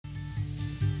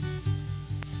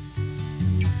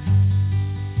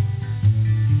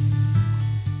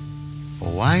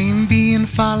I'm being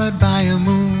followed by a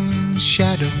moon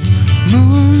shadow,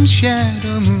 moon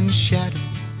shadow, moon shadow,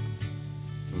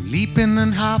 leaping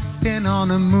and hopping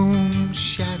on a moon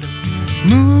shadow,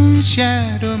 moon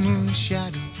shadow, moon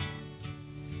shadow.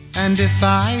 And if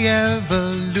I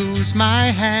ever lose my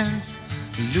hands,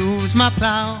 lose my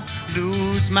plow,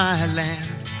 lose my land,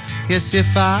 yes,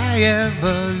 if I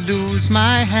ever lose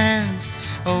my hands,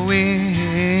 oh,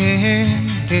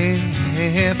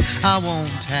 if I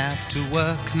won't have to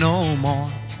work no more.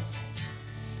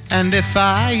 And if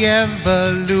I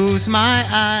ever lose my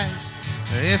eyes,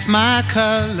 if my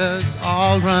colors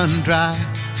all run dry,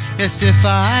 yes, if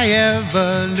I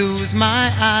ever lose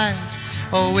my eyes,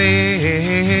 oh,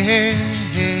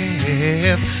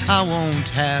 if I won't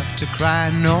have to cry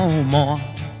no more.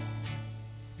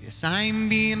 Yes, I'm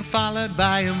being followed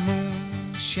by a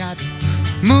moon shadow,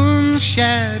 moon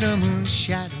shadow, moon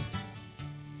shadow,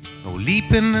 oh,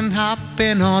 leaping and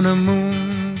hopping on a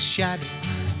moon shadow,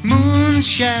 moon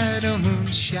shadow, moon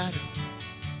shadow.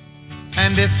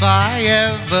 And if I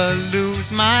ever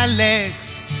lose my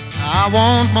legs, I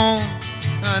won't moan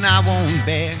and I won't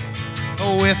beg.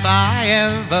 Oh, if I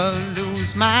ever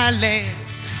lose my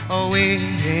legs, oh,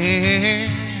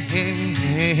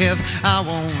 if I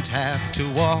won't have to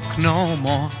walk no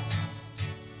more.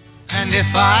 And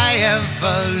if I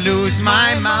ever lose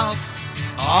my mouth,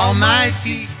 all my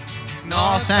teeth,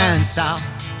 north and south,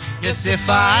 yes, if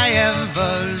I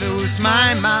ever lose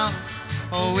my mouth,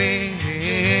 oh,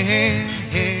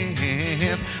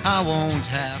 if I won't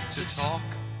have to talk.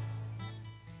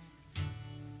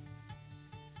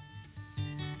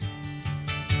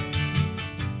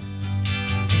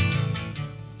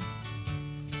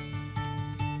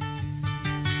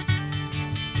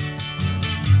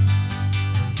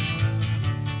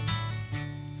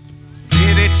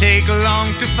 Take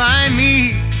long to find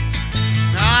me,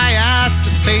 I asked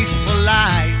the faithful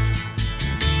light.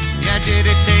 Yeah, did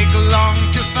it take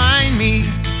long to find me?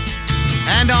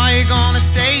 And are you gonna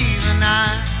stay the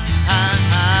night?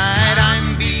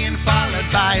 I'm being followed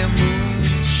by a moon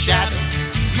shadow,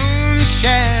 moon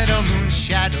shadow, moon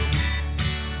shadow,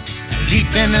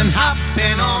 leaping and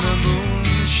hopping on a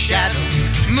moon shadow,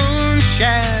 moon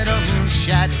shadow, moon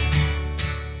shadow,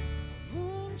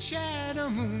 moon shadow,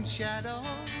 moon shadow,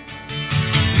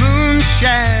 moon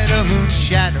shadow, moon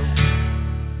shadow.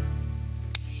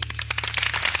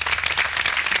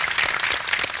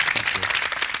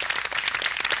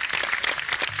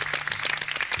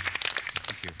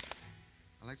 Thank you.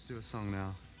 I'd like to do a song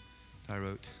now that I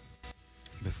wrote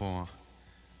before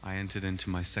I entered into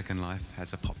my second life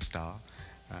as a pop star.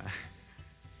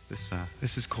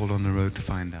 This is called On the Road to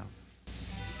Find Out.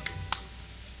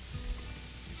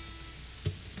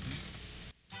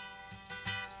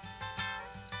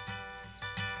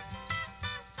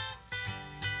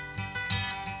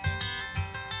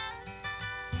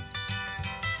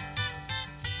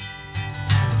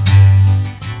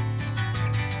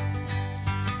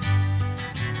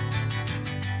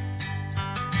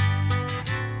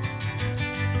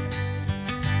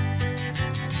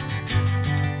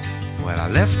 Well, I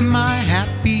left my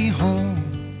happy home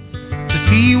to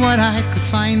see what I could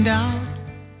find out.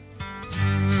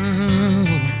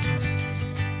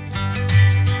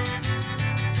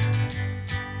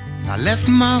 I left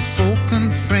my folk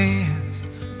and friends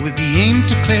with the aim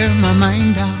to clear my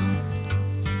mind out.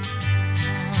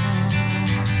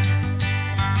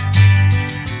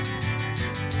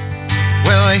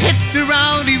 Well, I hit the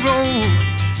rowdy road,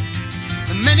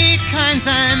 and many kinds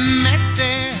I met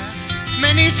there.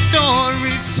 Many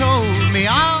stories told me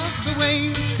of the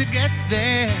way to get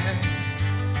there.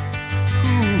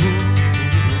 Ooh.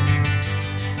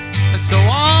 So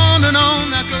on and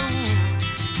on I go.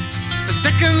 The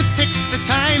seconds tick the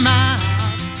time out.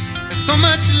 There's so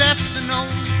much left to know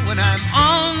when I'm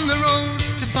on the road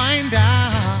to find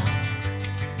out.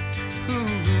 Ooh.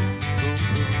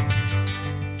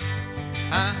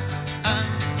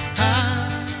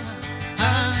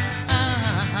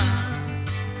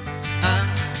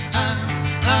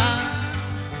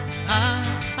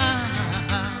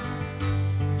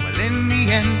 In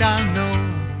the end I'll know,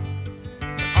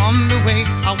 but on the way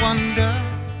I wonder.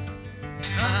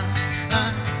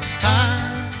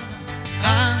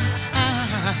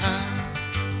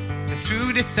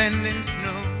 Through descending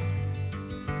snow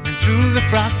and through the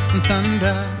frost and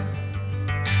thunder,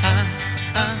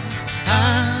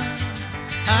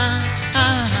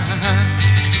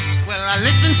 well, I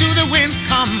listen to the wind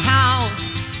come howl,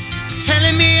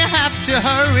 telling me I have to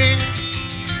hurry.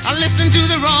 I listen to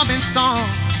the robin song,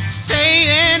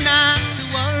 saying not to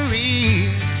worry.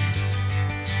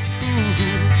 Ooh,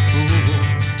 ooh,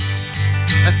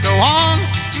 ooh. So on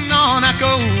and on I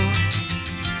go.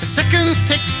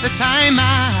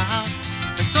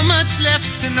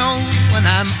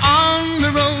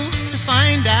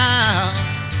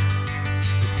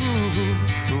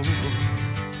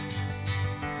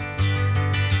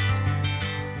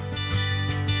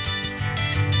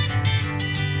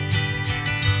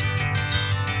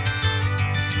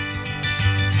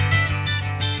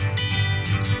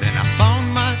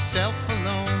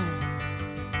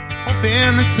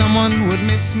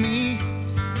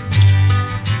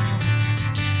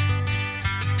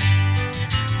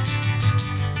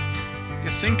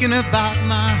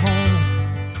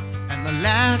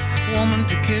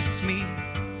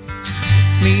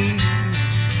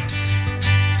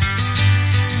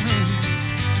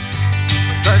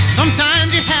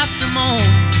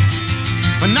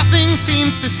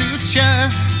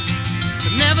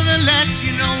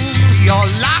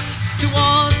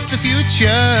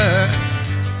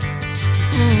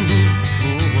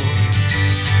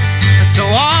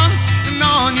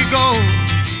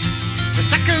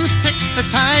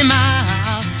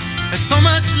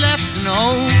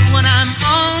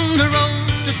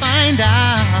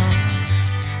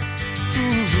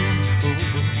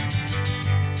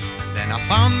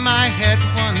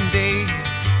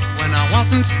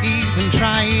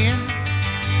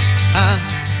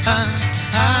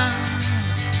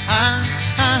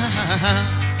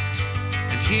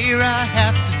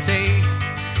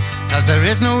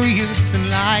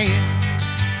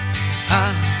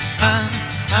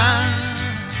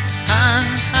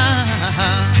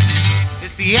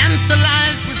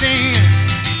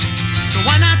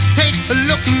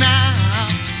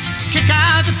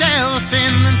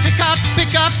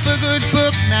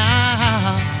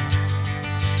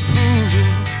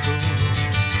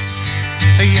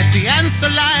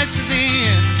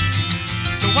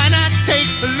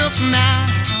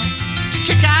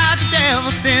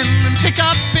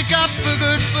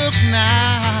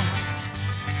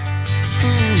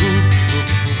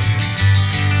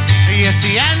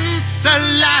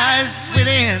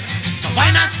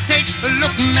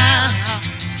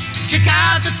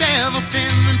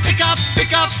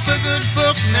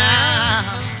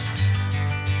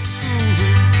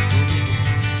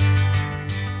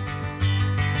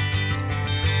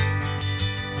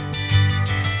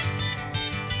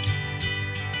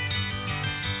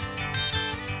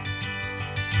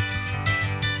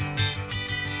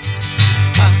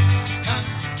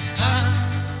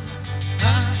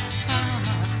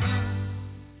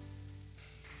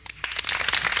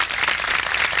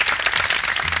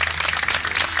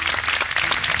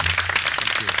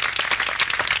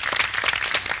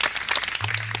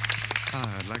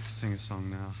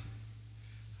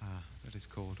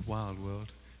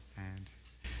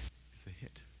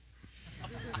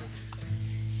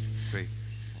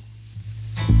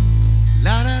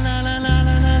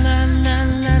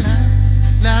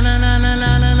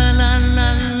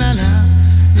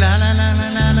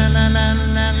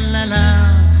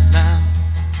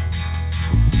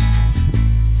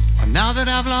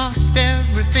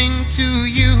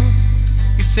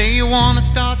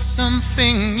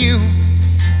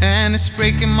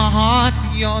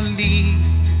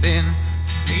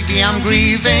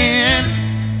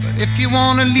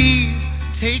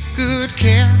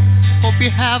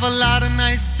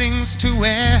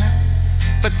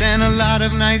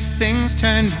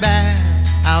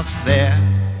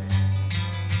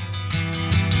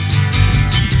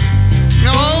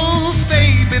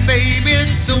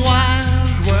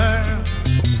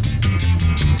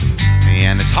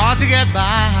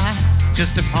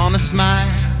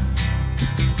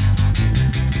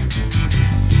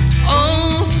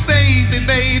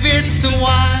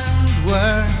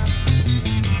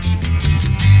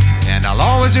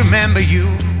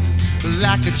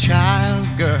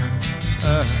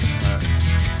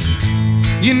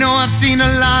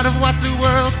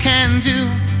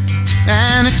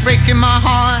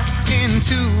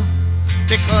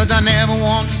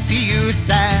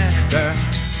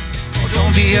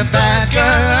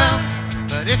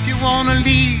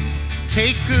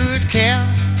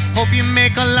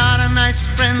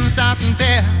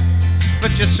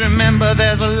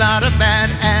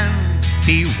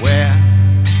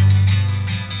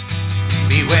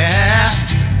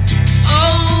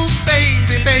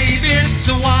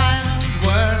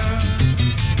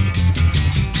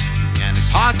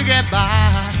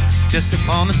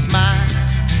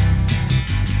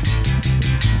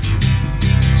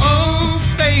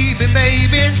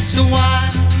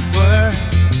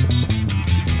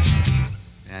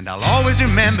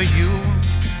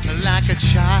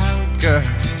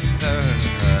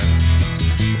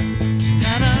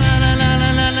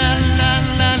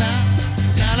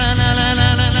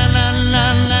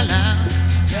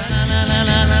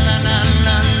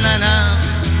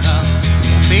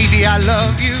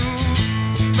 love you.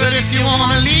 But if you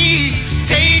wanna leave,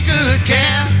 take good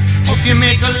care. Hope you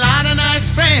make a lot of nice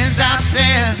friends out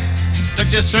there. But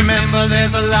just remember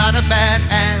there's a lot of bad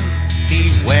and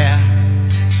beware.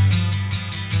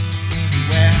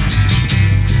 Beware.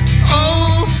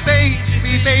 Oh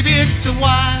baby, baby, it's a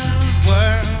wild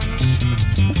world,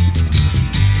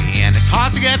 and it's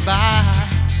hard to get by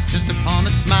just upon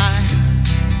a smile.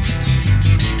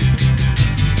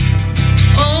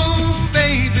 Oh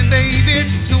baby, baby,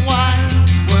 it's a wild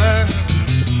world,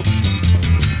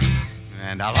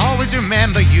 and I'll always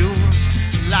remember you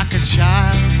like a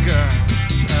child girl.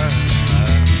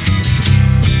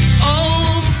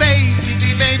 Oh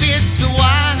baby, baby, it's a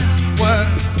wild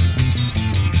world,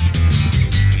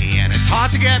 and it's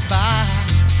hard to get by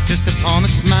just upon a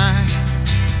smile.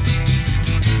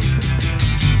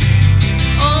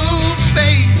 Oh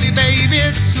baby, baby,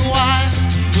 it's a wild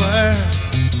world,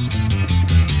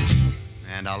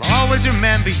 and I'll always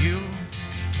remember you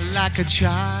like a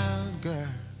child girl.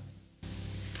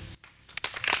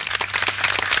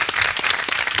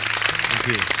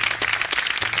 Thank you.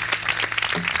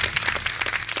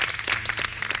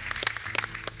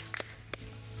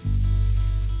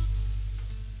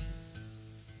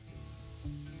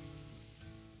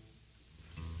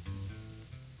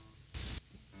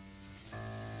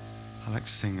 I'd like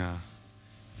to sing a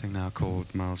thing now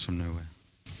called Miles from Nowhere.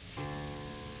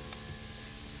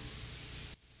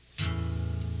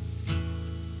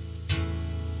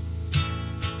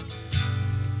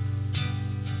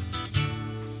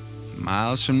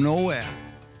 Miles from nowhere,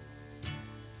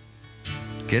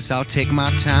 guess I'll take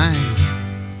my time.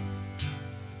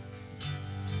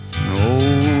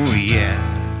 Oh yeah,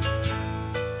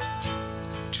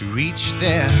 to reach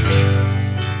there,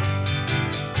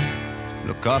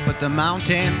 look up at the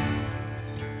mountain.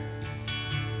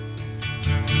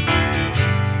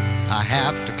 I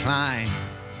have to climb.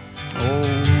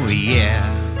 Oh yeah,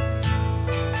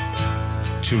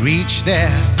 to reach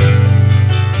there.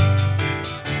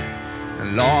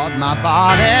 Lord, my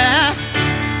body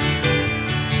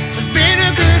has been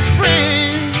a good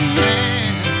friend,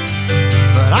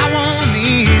 but I won't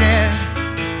need it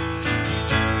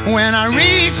when I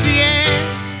reach the end.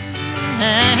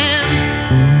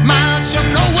 Miles from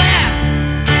nowhere,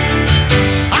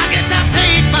 I guess I'll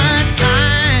take my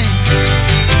time.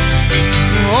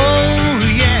 Oh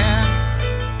yeah,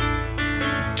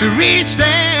 to reach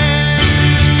there.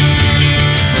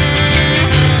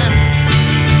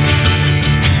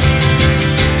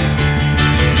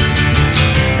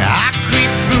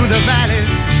 The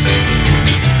valleys,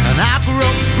 and I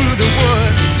broke through the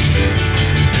woods,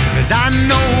 'cause I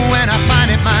know when I find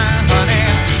it, my honey,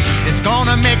 it's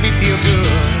gonna make me feel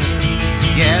good.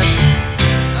 Yes,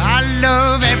 I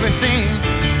love everything,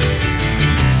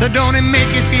 so don't it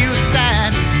make you feel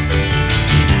sad?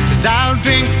 'Cause I'll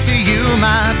drink to you,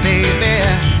 my baby,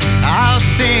 I'll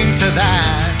think to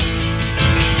that.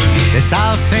 Yes,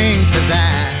 I'll think to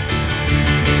that.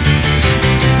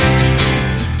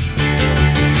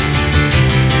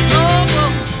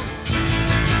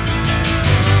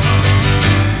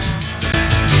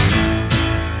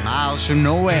 From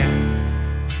nowhere,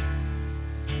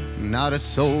 not a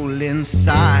soul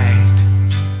inside.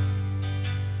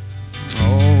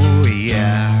 Oh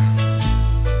yeah,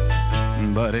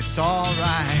 but it's all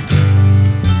right.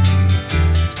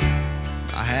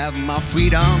 I have my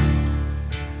freedom.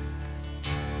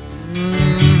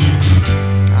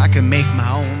 I can make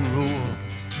my own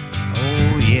rules.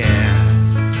 Oh yeah,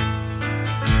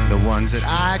 the ones that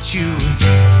I choose.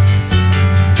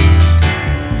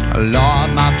 Lord,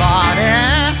 my body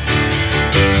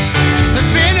has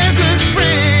been a good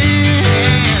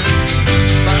friend,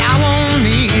 but I won't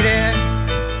need it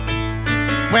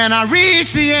when I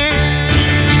reach the end.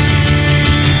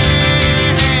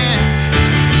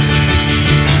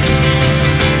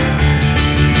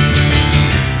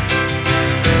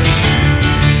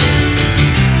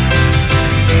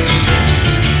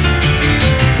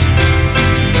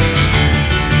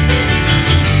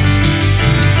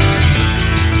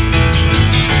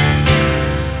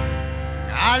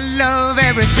 Love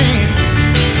everything,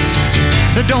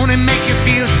 so don't it make you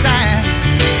feel sad?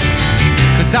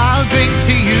 'Cause I'll drink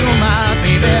to you, my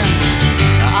baby,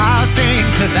 I'll think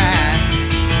to that.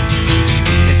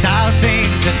 Yes, I'll think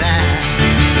to that.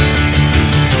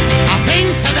 I'll think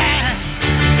to that.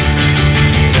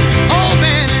 Oh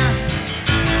man,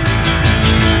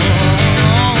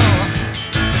 oh.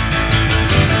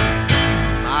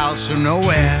 Miles from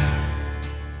nowhere,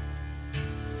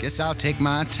 guess I'll take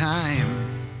my time.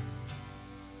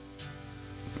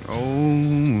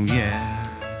 Oh yeah,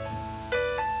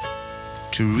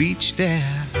 to reach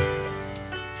there.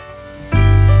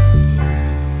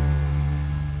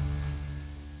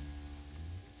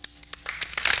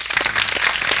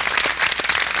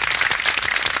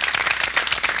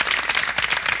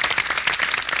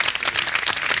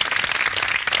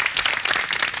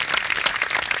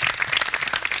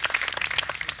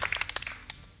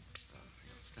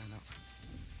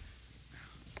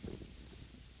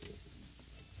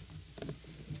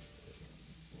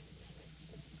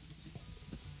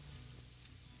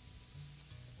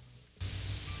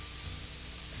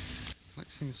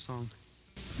 sing a song.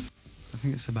 I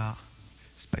think it's about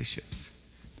spaceships,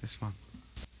 this one.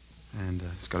 And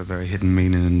it's got a very hidden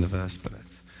meaning in the verse, but it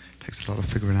takes a lot of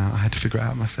figuring out. I had to figure it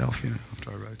out myself, you know,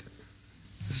 after I wrote it.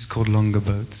 This is called Longer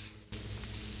Boats.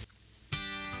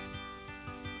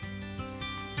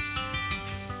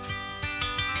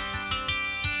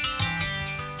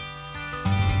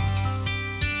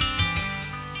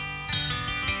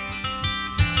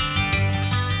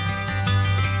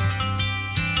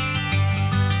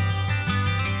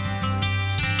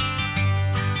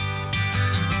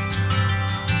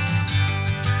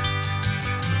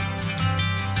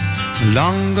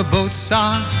 Longer boats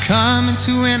are coming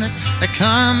to win us. They're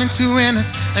coming to win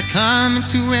us. They're coming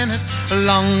to win us.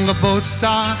 Longer boats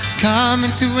are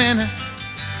coming to win us.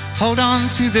 Hold on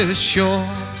to the shore,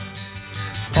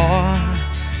 or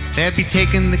they'll be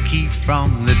taking the key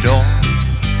from the door.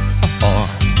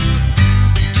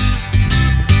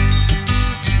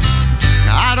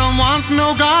 I don't want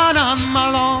no God on my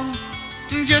lawn,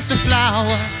 just a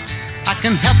flower I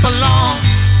can help along.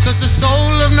 'Cause the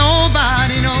soul of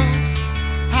nobody knows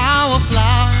how a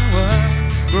flower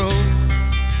grows.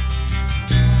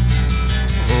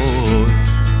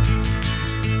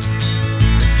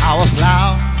 That's how a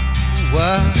flower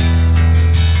grows.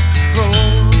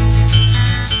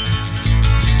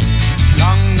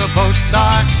 Longer boats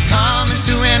are coming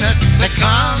to win us. They're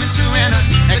coming to win us.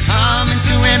 They're coming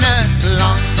to win us.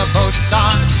 Longer boats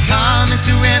are coming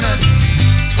to win us.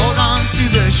 Hold on to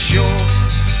the shore,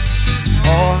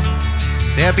 or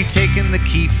they'll be taking the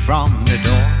key from the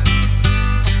door.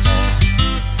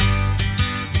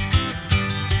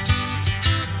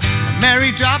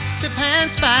 Mary dropped her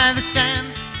pants by the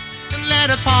sand and let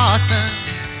her parson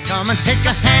come and take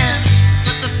a hand.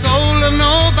 But the soul of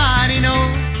nobody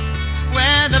knows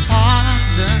where the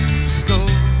parson goes.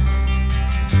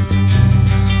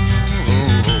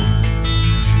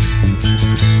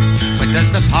 Where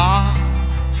does the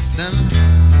parson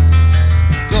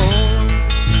go?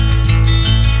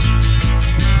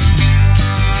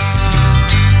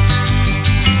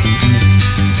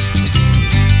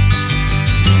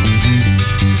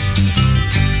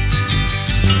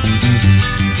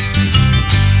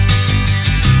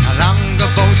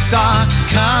 Boats are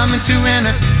coming to win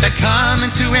us. They're coming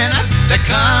to win us. They're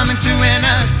coming to win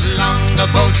us. Longer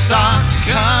boats are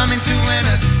coming to win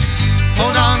us.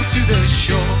 Hold on to the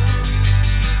shore,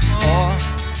 or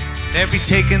they'll be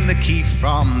taking the key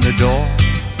from the door.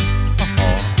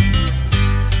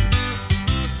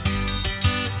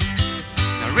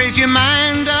 Now raise your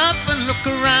mind up and look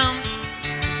around.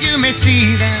 You may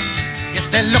see them. Yes,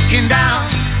 they're looking down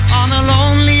on a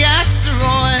lonely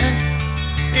asteroid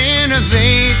in a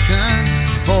vacant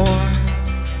void.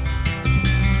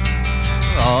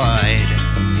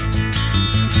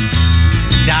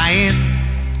 Dying,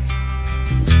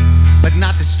 but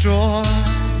not destroyed.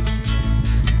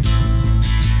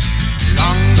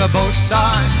 Longer boats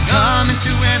are coming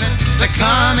to win us. They're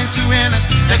coming to win us.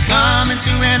 They're coming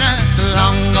to win us.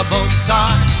 Longer boats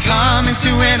are coming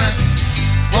to win us.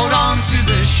 Hold on to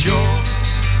the shore,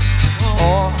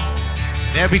 or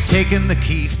they'll be taking the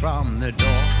key from the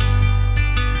door.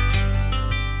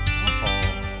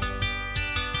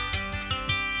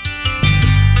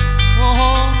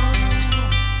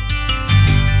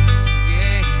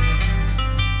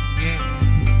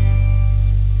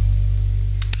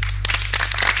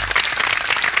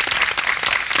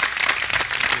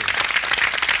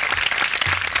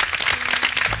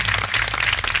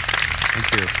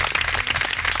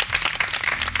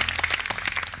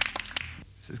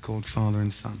 Called Father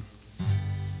and Son.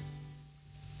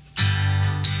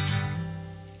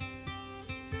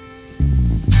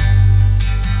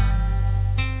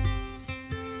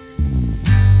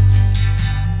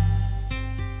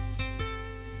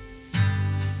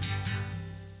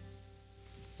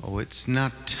 Oh, it's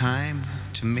not time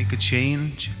to make a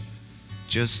change.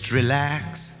 Just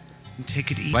relax and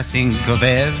take it easy. I think of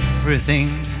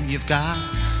everything you've got,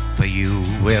 for you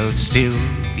will still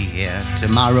be here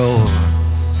tomorrow,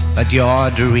 but your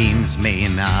dreams may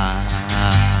not.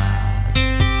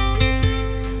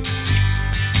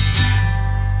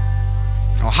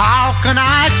 Oh, how can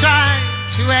I try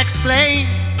to explain?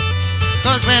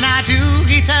 'Cause when I do,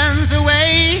 he turns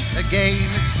away again.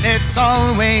 It's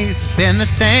always been the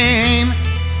same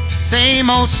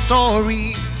old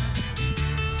story.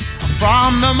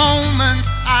 From the moment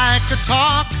I could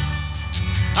talk,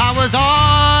 I was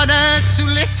ordered to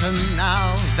listen.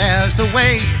 Now there's a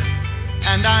way,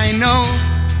 and I know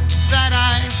that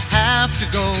I have to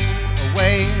go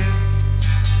away.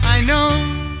 I know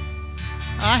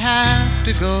I have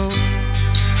to go.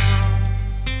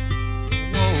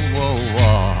 Whoa, whoa,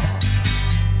 whoa.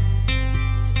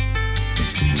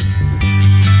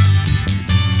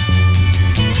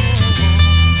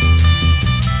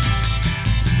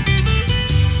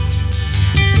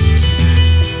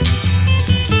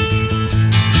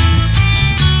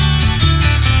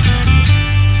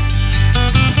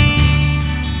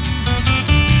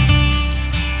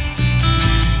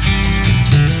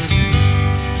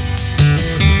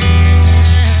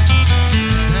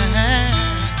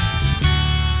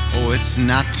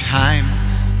 not time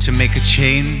to make a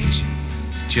change.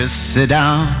 Just sit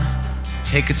down,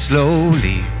 take it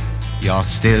slowly. You're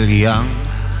still young,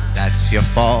 that's your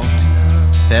fault.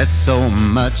 There's so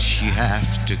much you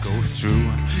have to go through.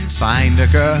 Find a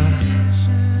girl,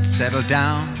 settle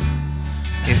down.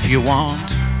 If you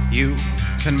want, you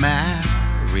can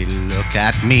marry. Look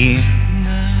at me,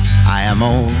 I am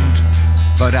old,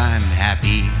 but I'm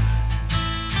happy.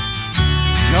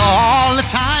 Know all the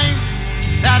times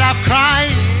that I've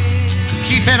cried,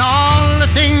 keeping all the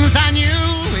things I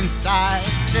knew inside.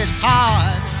 It's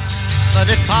hard, but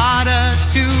it's harder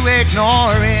to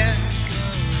ignore it.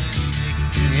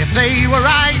 If they were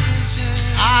right,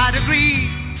 I'd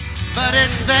agree, but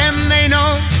it's them they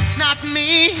know, not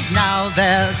me. Now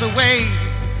there's a way,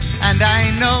 and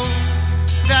I know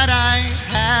that I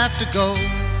have to go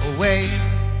away.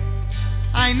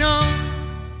 I know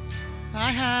I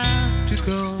have to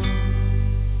go.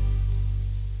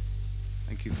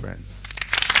 Thank you, friends.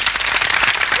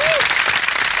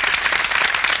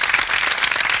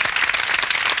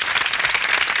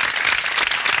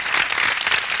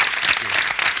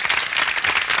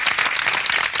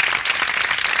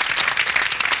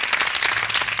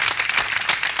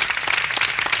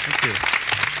 Thank you.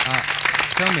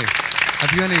 Tell me,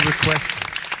 have you any requests?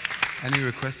 Any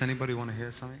requests? Anybody want to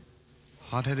hear something?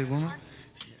 Hot-headed woman?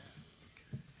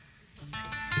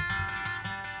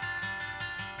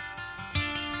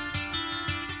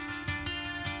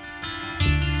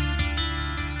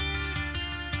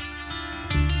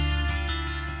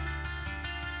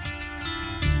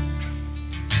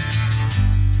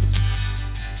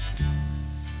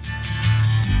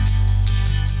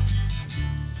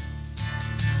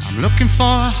 I'm looking for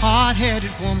a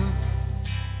hard-headed woman.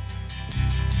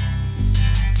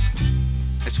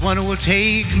 It's one who will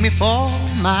take me for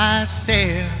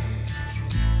myself.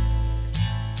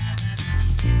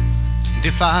 And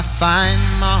if I find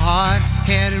my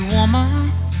hard-headed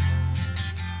woman,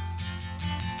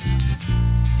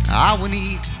 I will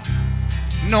need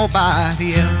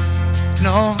nobody else.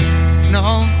 No,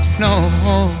 no, no.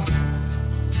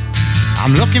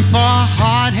 I'm looking for a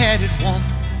hard-headed woman.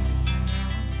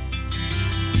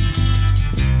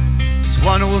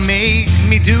 One who will make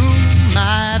me do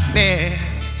my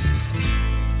best.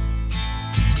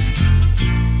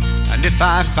 And if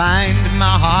I find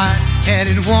my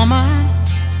hard-headed woman,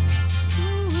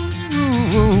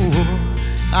 ooh,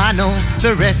 I know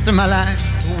the rest of my life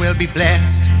will be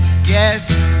blessed.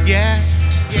 Yes, yes,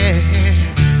 yes.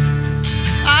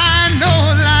 I know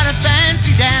a lot of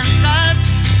fancy dancers.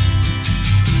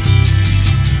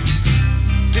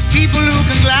 There's people who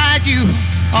can glide you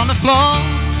on the floor.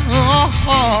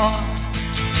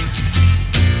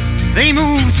 They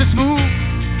move so smooth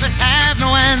but have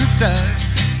no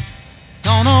answers.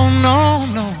 No, no, no,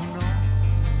 no, no.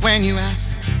 When you ask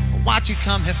what you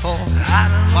come here for,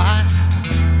 why?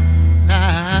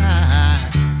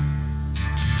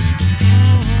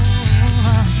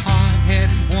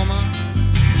 Hard-headed woman.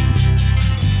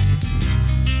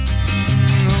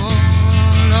 No,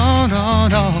 no, no,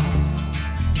 no.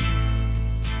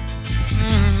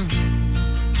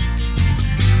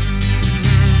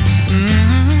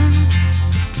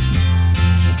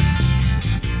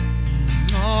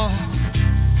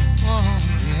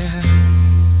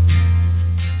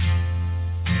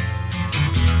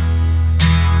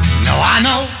 I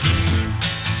know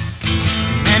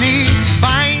many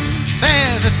fine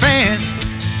feather friends,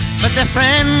 but their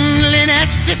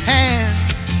friendliness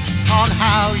depends on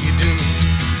how you do.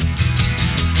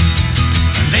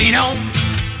 And they know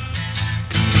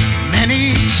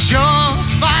many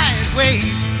surefire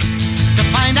ways to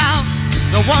find out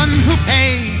the one who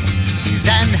pays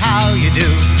and how you do.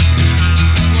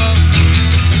 Well,